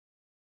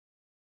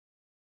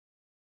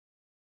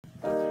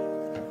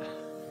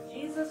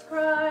Jesus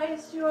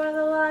Christ, you are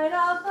the light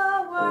of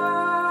the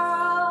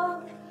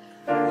world.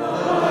 The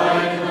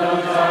light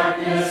no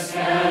darkness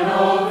can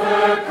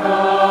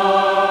overcome.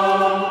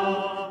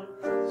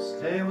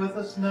 Stay with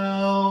us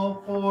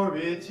now, for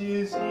it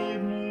is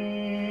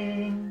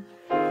evening,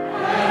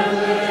 and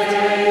the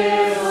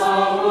day is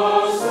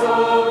almost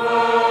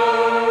over.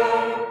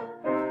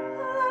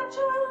 Let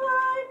your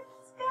light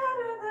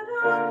scatter the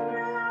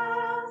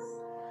darkness,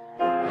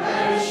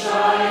 And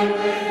shine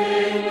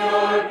within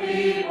your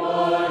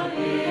people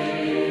here.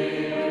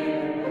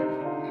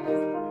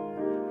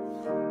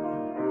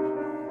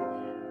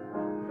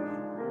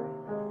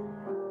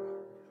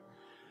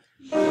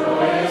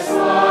 Joyous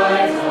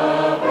light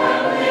of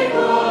heavenly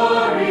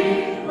glory,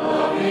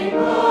 loving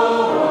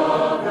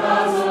glow of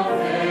God's own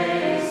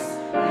face,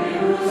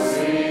 you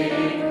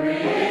sing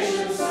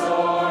creation's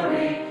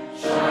story,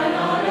 shine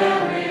on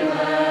every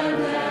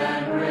land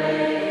and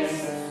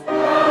race.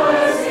 Now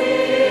as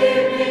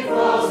evening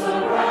falls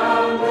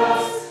around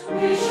us,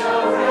 we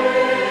shall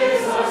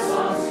raise our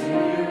songs to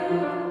you.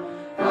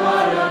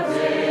 God of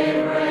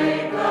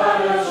daybreak,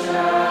 God of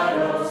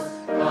shadows,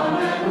 come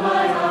and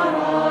light our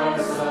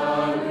hearts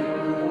anew.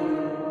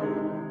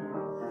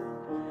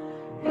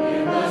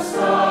 In the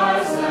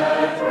stars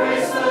that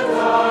grace the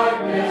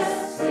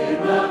darkness, in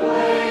the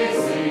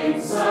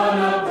blazing sun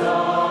of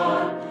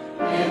dawn,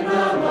 in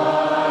the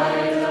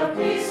light of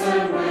peace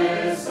and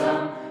wisdom,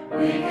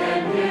 we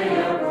can hear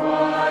your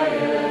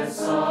quiet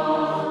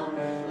song.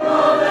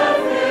 Love that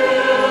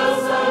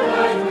fills the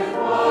night with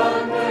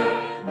wonder,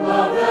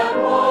 love that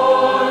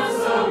warms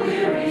the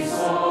weary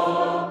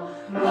soul,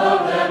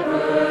 love that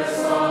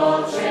bursts all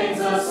chains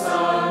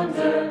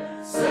asunder,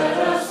 set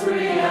us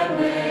free and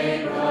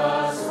make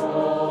us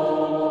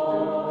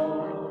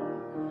whole.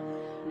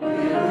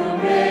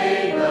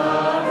 Illuminate the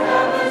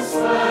heaven's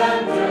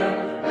splendor,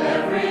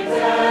 every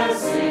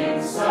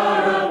dancing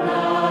star of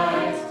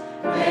night,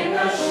 make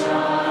us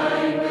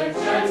shine with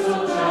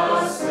gentle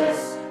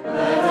justice,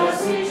 let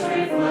us each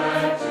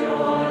reflect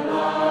your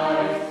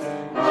light.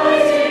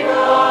 Mighty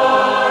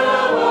God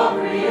of all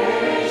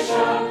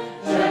creation,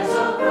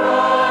 gentle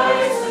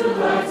Christ who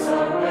lights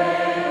our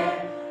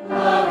way,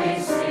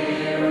 loving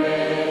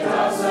Spirit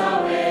of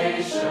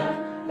salvation,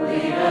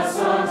 lead us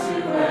on to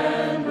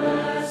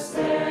endless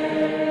day.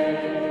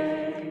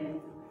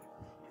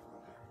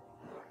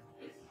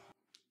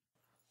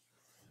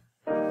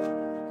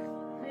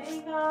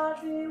 may God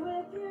be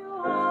with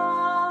you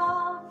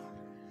all.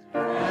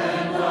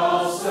 And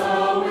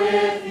also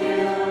with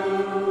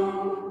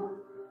you.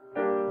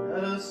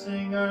 let us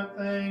sing our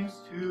thanks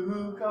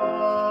to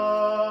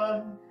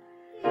God.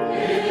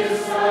 It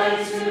is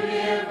right to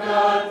give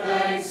God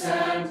thanks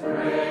and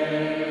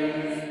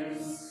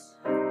praise.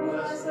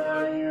 Blessed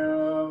are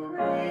you,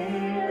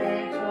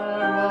 Creator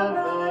of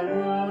the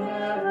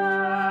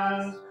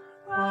universe.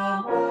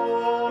 From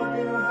all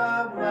you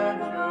have led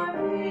your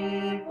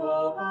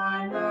people by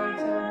night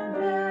and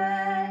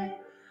day.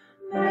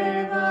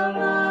 May the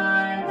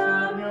light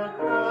of your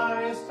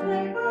Christ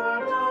make our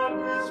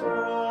darkness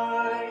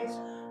bright.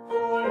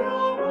 For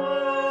your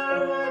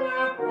word and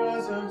your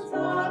presence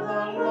are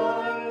the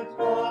light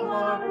of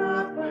our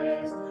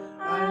pathways,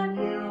 and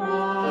you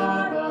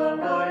are the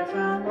light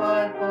and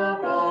life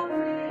of all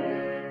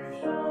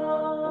creation.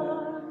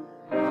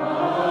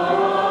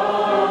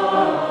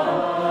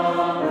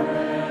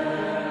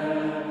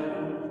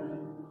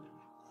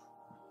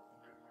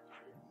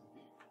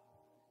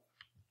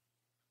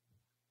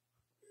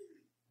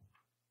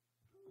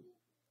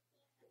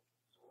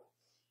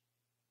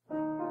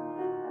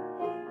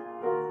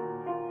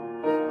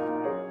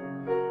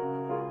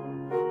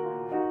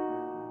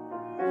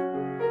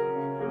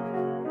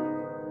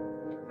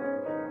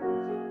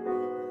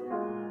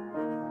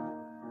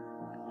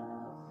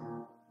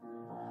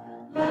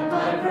 Let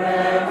my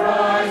prayer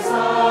rise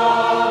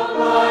up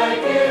like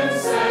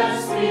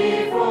incense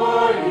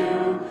before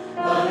you,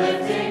 the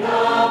lifting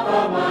up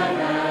of my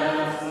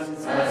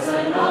hands as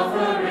an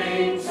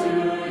offering to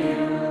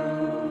you.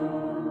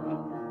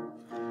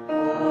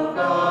 O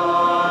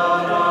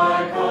God,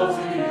 I call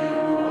to you.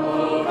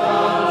 O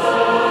God,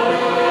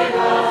 I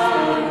call to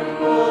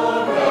you. O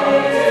God,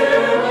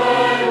 hear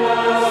my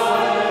voice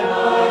and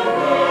my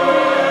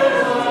prayers,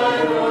 my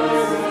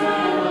voice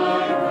and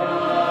my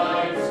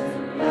cry to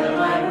you. Let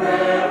my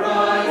prayer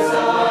rise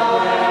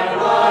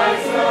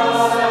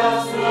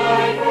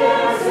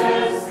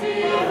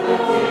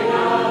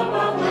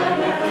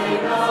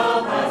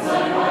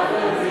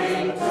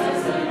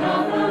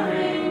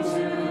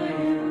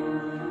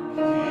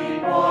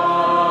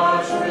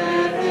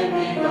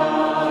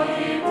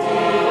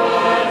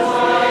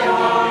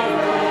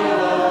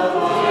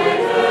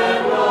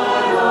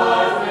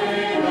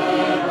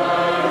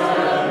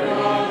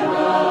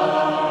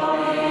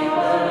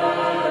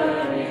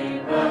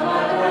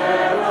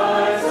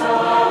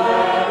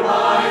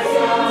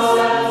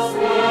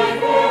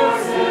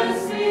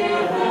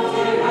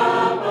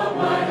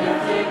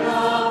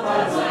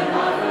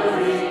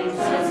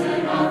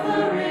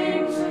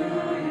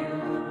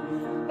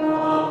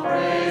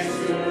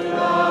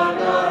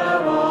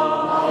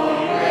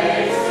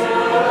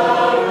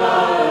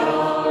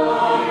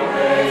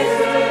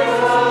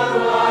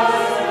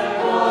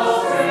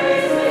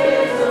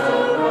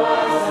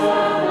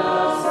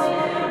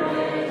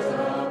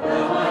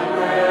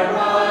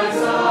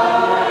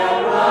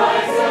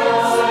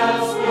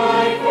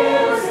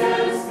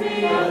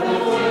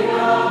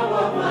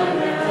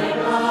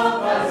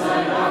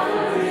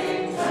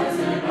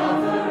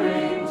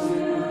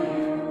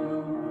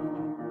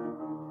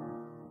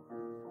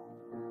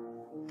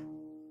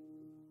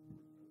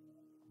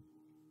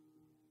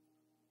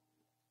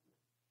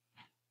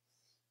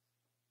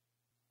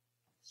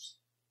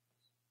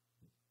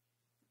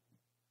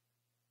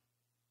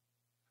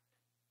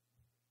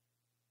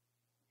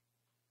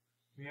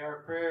May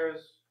our prayers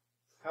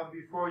come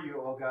before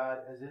you, O God,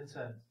 as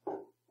incense,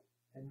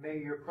 and may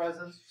your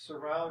presence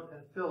surround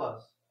and fill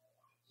us,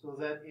 so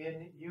that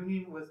in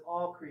union with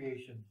all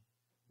creation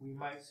we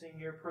might sing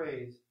your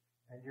praise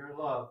and your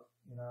love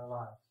in our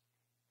lives.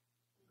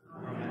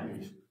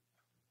 Amen.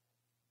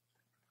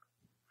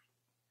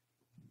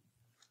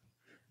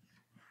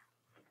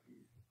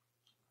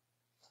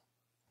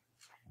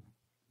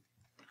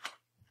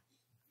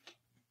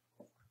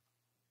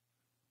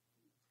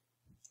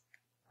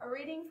 A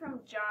reading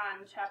from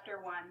John chapter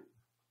 1.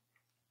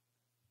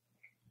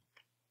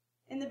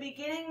 In the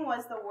beginning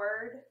was the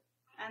Word,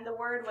 and the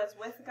Word was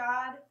with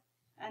God,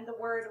 and the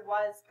Word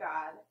was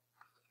God.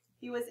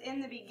 He was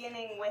in the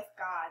beginning with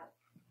God.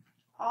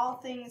 All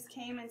things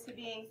came into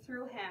being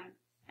through him,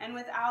 and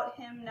without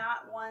him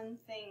not one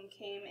thing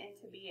came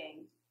into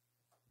being.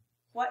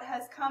 What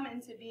has come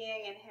into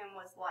being in him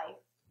was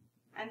life,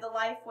 and the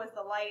life was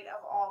the light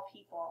of all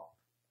people.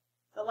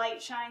 The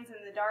light shines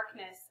in the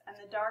darkness, and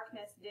the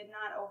darkness did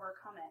not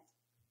overcome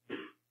it.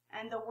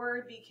 And the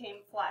Word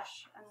became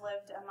flesh and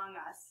lived among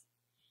us.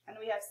 And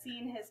we have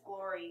seen his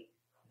glory,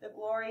 the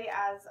glory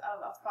as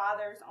of a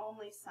Father's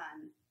only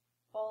Son,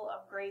 full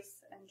of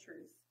grace and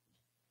truth.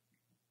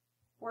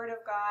 Word of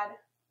God,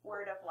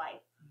 word of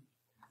life.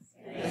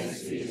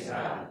 Thanks be to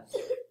God.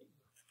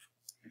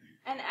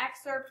 An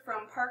excerpt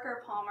from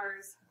Parker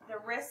Palmer's The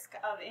Risk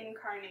of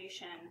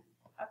Incarnation,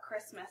 a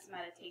Christmas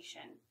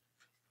Meditation.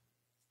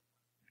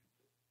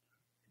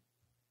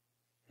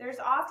 There's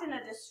often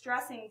a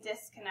distressing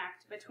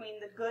disconnect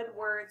between the good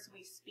words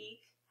we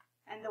speak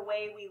and the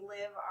way we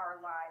live our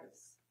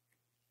lives.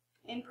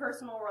 In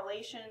personal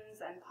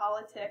relations and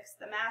politics,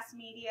 the mass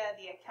media,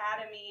 the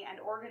academy, and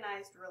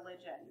organized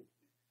religion,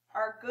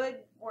 our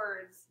good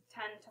words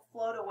tend to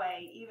float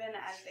away even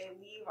as they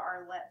leave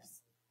our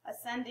lips,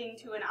 ascending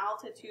to an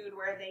altitude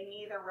where they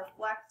neither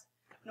reflect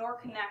nor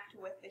connect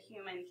with the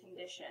human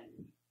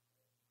condition.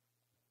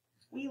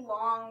 We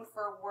long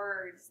for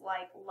words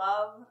like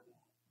love,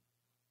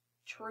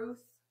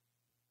 truth,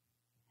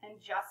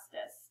 and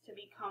justice to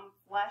become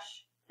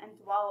flesh and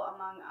dwell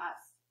among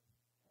us.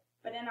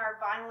 But in our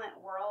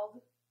violent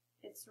world,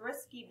 it's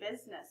risky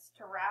business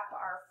to wrap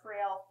our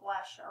frail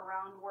flesh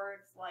around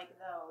words like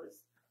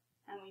those,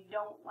 and we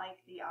don't like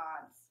the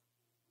odds.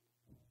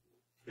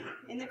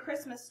 In the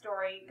Christmas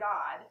story,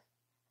 God,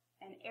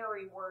 an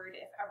airy word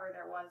if ever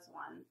there was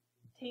one,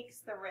 takes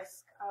the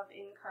risk of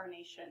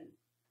incarnation.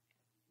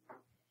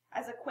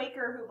 As a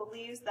Quaker who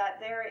believes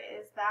that there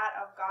is that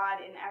of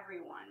God in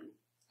everyone,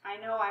 I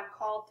know I'm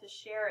called to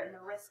share in the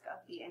risk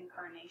of the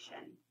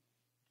incarnation.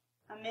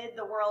 Amid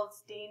the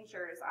world's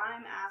dangers,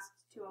 I'm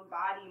asked to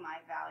embody my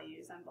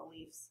values and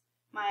beliefs,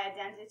 my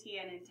identity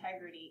and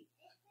integrity,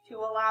 to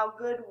allow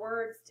good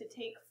words to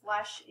take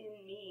flesh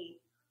in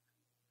me.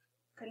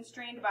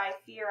 Constrained by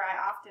fear,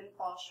 I often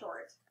fall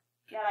short,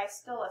 yet I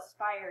still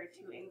aspire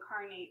to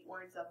incarnate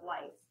words of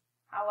life,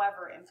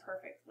 however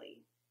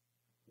imperfectly.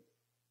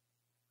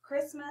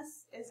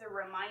 Christmas is a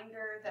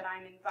reminder that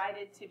I'm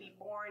invited to be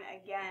born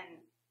again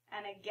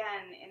and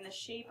again in the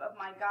shape of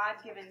my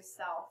God-given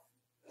self,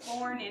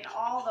 born in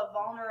all the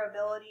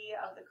vulnerability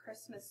of the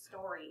Christmas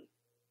story.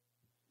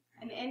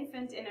 An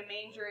infant in a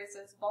manger is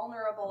as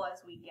vulnerable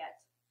as we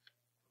get.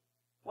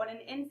 What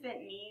an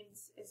infant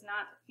needs is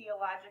not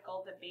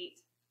theological debate,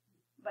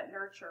 but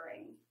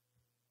nurturing.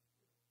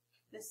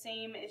 The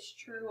same is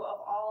true of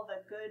all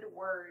the good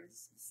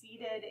words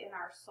seated in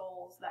our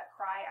souls that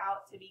cry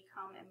out to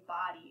become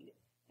embodied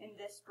in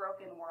this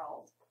broken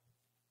world.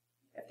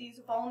 If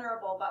these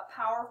vulnerable but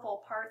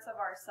powerful parts of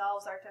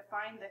ourselves are to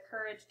find the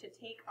courage to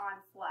take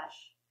on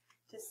flesh,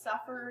 to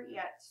suffer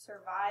yet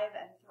survive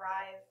and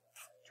thrive,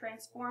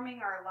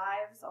 transforming our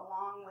lives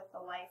along with the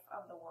life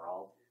of the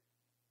world,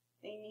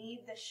 they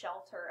need the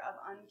shelter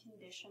of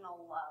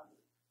unconditional love.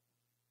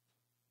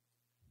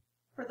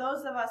 For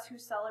those of us who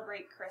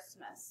celebrate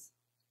Christmas,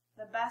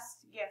 the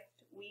best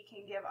gift we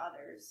can give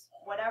others,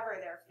 whatever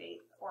their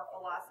faith or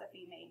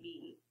philosophy may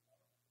be,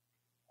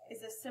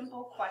 is a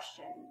simple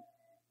question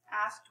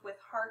asked with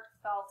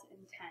heartfelt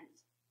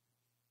intent.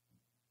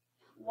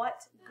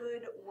 What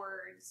good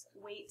words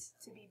wait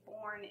to be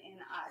born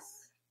in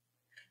us?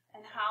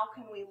 And how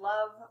can we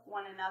love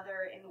one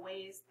another in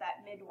ways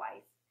that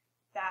midwife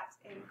that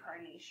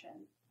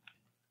incarnation?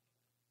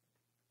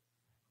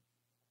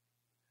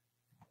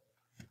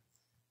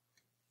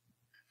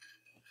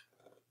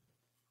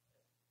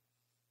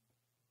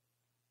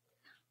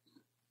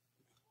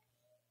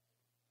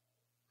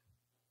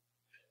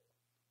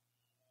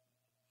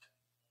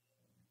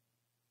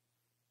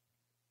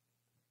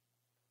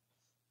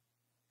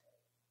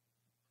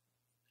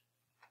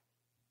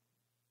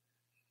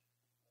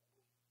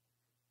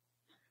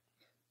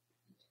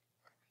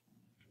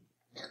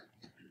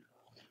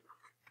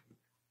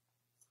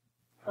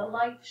 The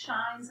light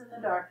shines in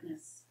the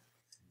darkness,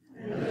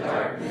 and the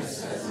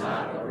darkness has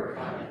not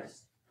overcome it.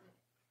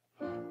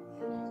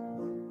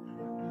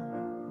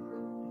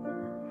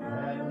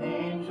 An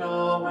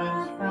angel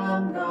went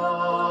from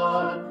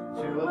God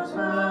to a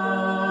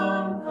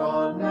town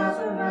called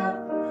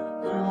Nazareth,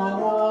 to a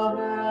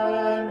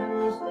woman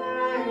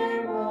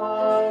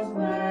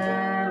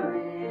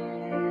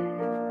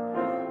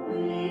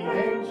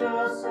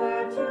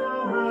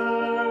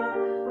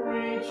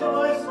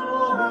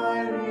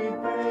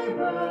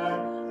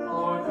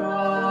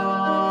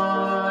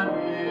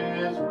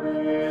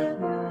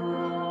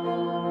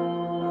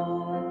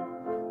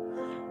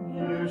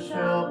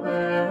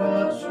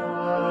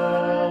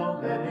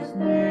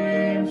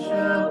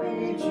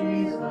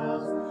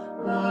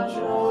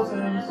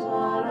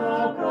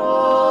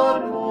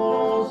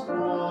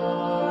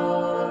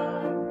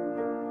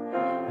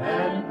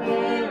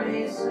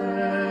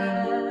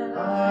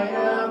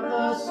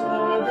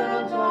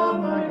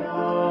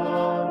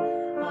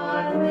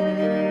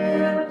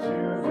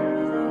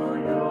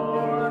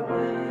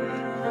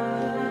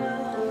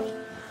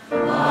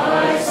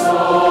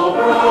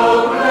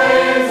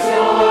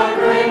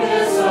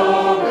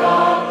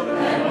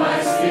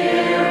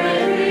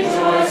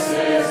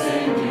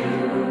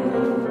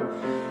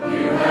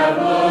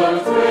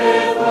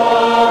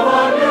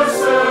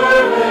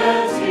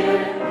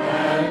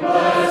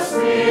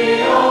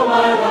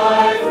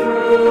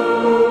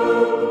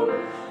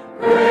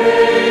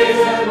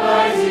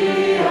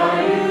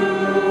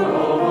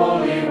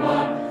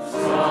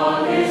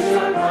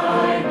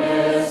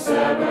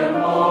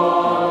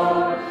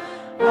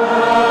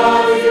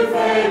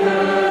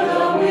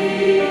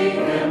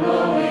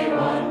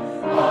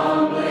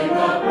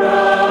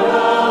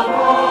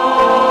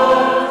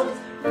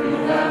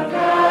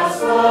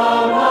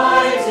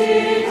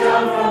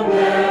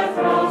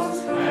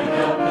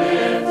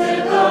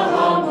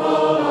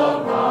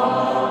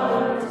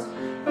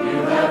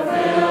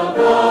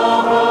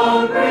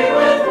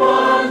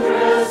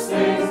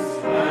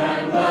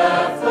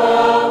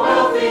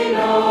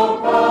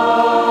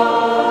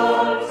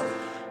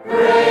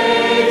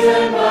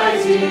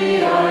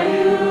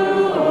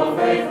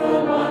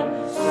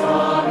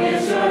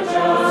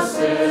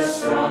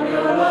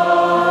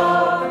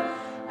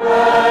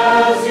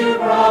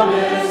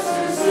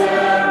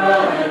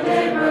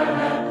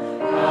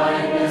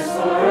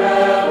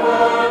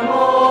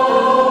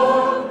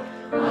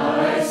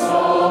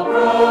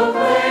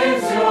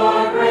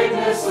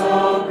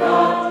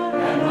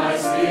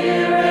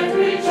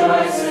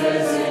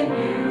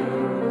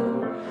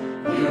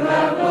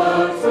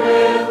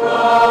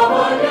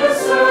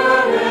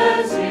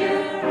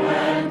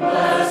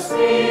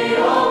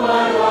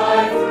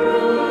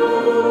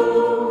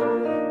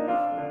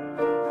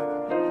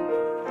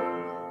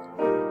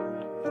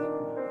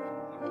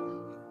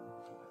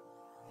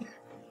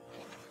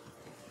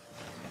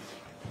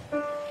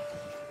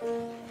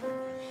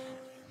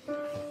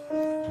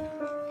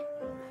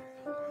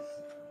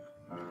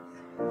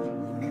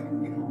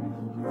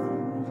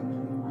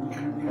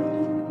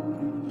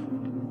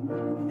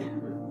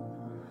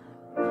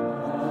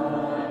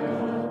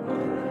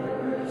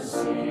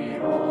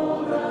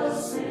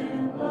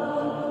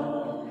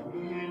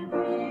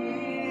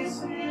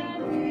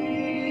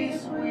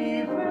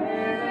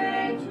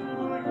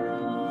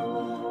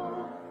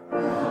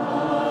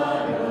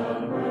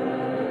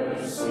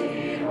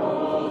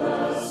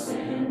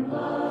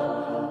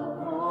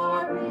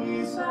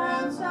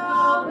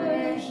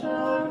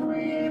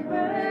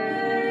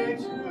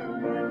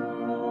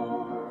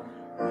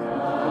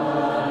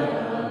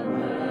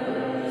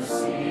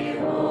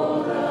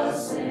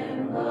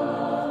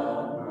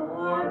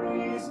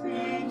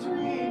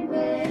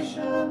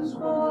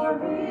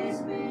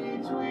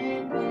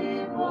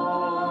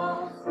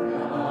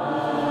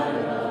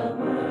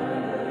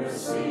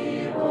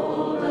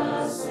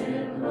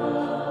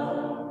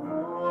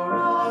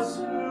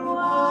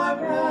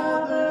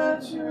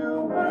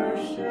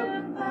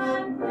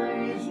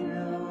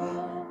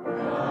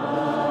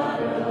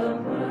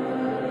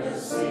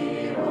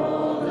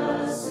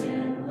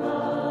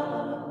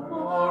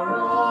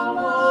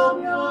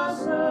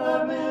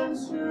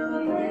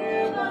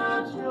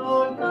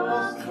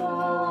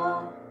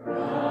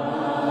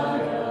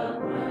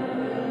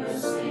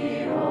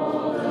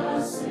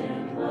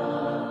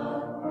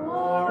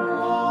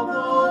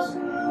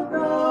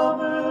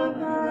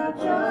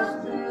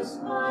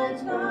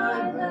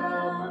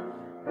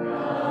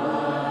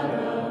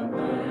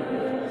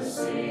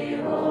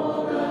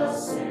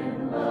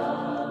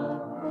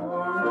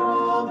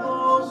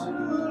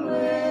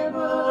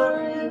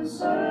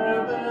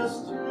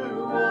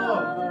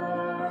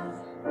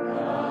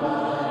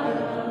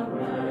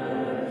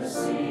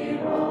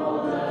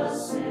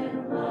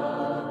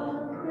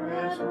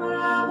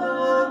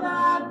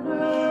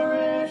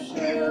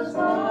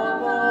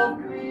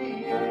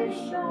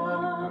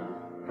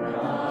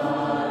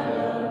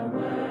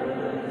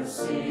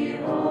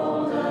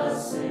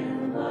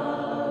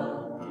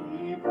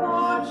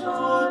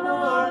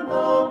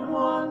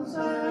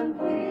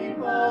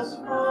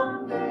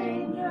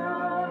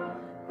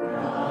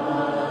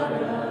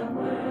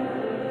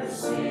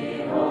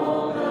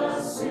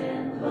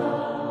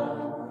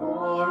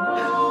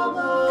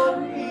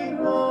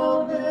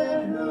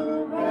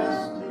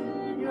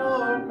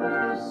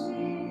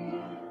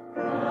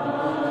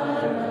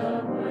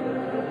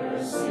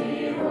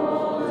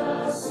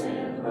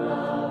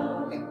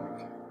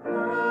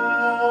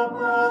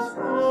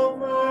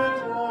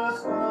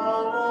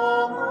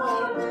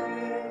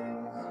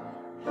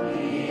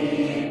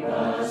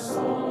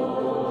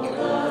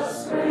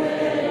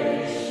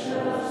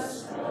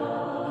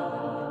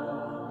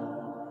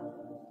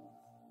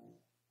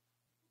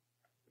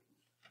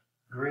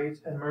Great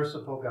and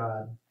merciful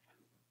God,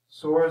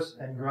 source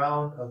and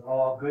ground of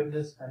all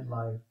goodness and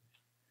life,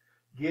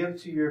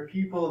 give to your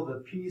people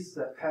the peace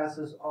that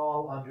passes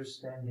all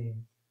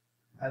understanding,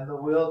 and the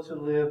will to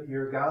live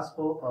your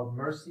gospel of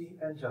mercy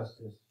and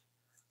justice,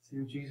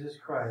 through Jesus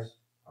Christ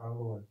our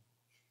Lord.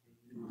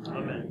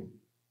 Amen.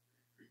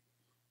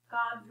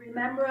 God,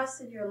 remember us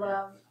in your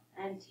love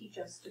and teach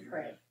us to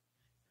pray.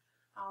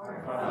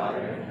 Our Father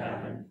in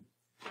heaven,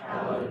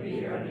 hallowed be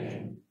your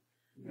name.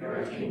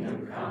 Your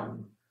kingdom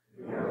come,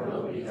 your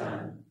will be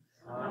done,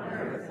 on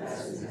earth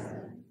as in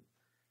heaven.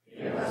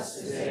 Give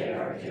us today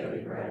our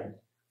daily bread.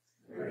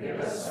 Forgive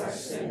us our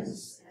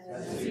sins,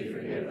 as we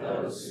forgive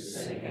those who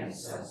sin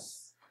against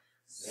us.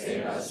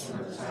 Save us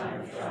from the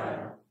time of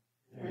trial,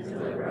 and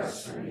deliver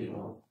us from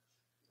evil.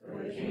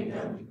 For the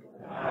kingdom,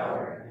 the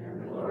power,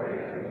 and the glory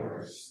are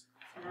yours,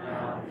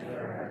 now and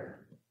forever.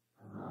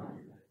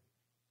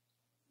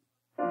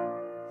 Amen.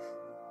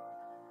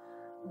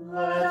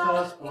 Let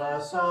us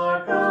bless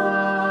our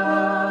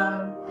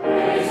God.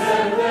 Praise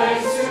and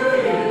thanks to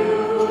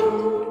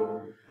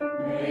you.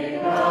 May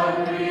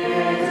God create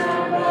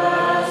and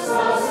bless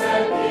us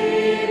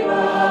and keep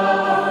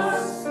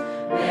us.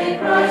 May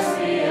Christ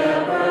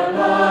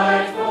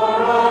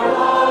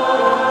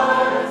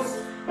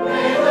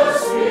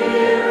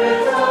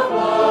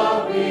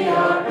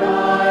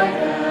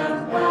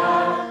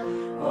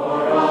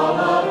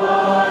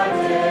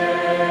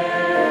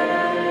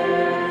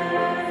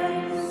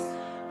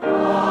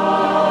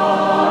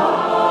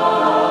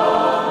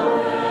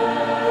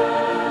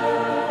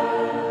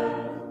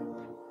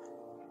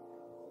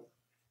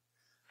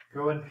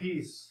Go in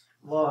peace,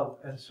 love,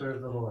 and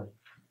serve the Lord.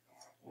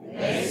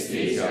 Thanks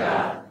be to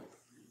God.